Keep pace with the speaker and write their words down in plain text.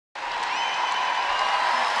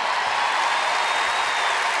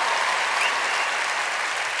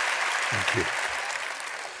you.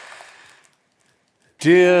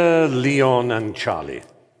 Dear Leon and Charlie,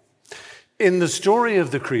 in the story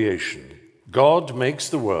of the creation, God makes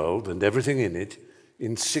the world and everything in it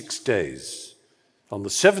in 6 days. On the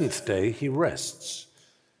seventh day, he rests.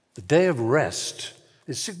 The day of rest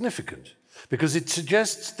is significant because it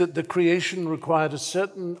suggests that the creation required a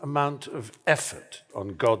certain amount of effort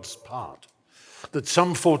on God's part, that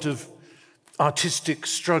some sort of artistic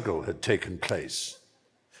struggle had taken place.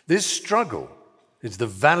 This struggle is the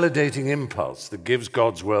validating impulse that gives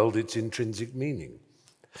God's world its intrinsic meaning.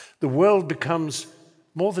 The world becomes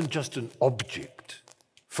more than just an object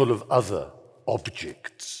full of other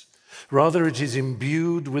objects. Rather, it is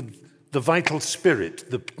imbued with the vital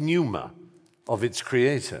spirit, the pneuma of its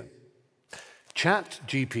creator.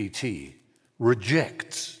 ChatGPT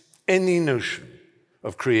rejects any notion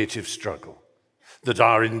of creative struggle, that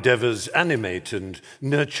our endeavors animate and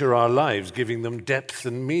nurture our lives, giving them depth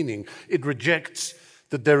and meaning. It rejects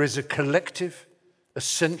that there is a collective,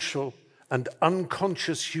 essential, and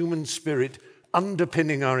unconscious human spirit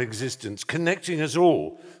underpinning our existence, connecting us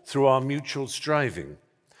all through our mutual striving.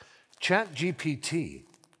 ChatGPT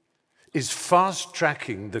is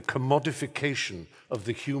fast-tracking the commodification of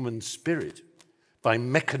the human spirit by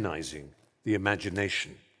mechanizing the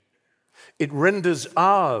imagination. It renders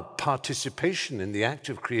our participation in the act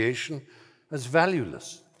of creation as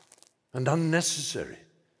valueless and unnecessary.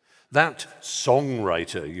 That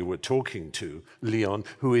songwriter you were talking to, Leon,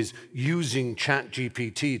 who is using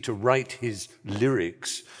ChatGPT to write his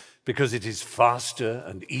lyrics because it is faster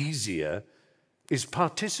and easier, is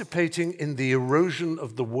participating in the erosion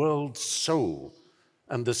of the world's soul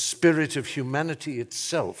and the spirit of humanity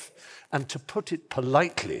itself, and to put it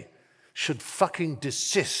politely, should fucking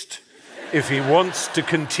desist if he wants to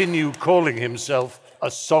continue calling himself a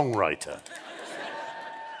songwriter.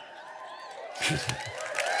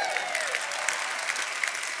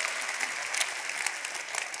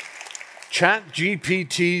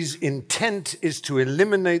 ChatGPT's intent is to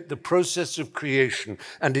eliminate the process of creation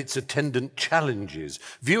and its attendant challenges,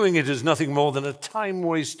 viewing it as nothing more than a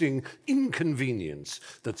time-wasting inconvenience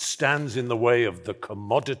that stands in the way of the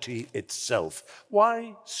commodity itself.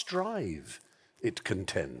 Why strive? It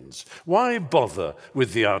contends. Why bother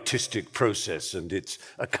with the artistic process and its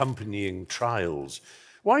accompanying trials?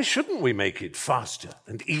 Why shouldn't we make it faster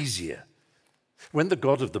and easier? When the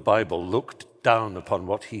God of the Bible looked down upon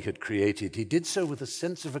what he had created, he did so with a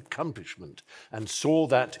sense of accomplishment and saw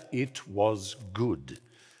that it was good.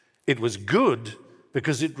 It was good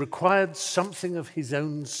because it required something of his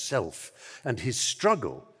own self, and his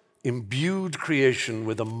struggle imbued creation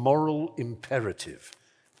with a moral imperative.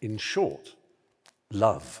 In short,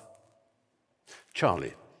 love.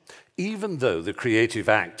 Charlie, even though the creative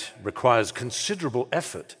act requires considerable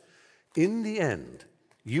effort, in the end,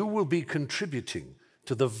 you will be contributing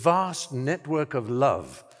to the vast network of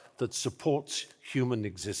love that supports human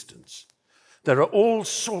existence. There are all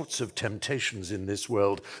sorts of temptations in this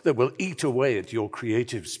world that will eat away at your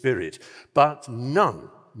creative spirit, but none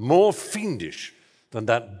more fiendish than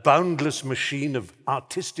that boundless machine of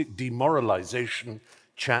artistic demoralization,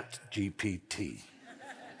 ChatGPT.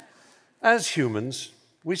 As humans,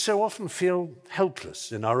 we so often feel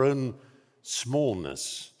helpless in our own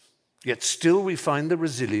smallness, yet still we find the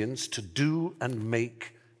resilience to do and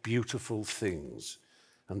make beautiful things.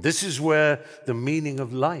 And this is where the meaning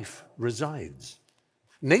of life resides.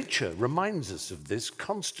 Nature reminds us of this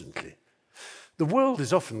constantly. The world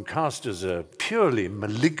is often cast as a purely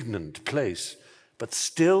malignant place, but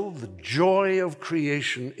still the joy of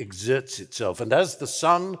creation exerts itself. And as the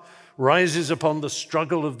sun rises upon the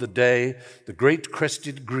struggle of the day, the great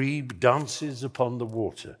crested grebe dances upon the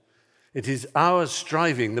water. It is our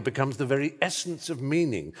striving that becomes the very essence of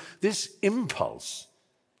meaning. This impulse,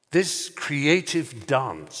 this creative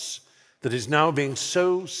dance that is now being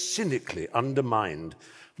so cynically undermined,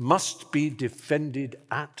 must be defended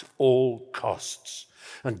at all costs.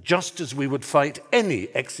 And just as we would fight any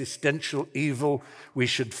existential evil, we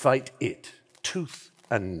should fight it, tooth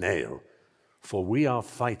and nail, for we are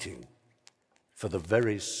fighting for the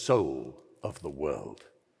very soul of the world.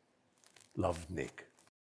 Love, Nick.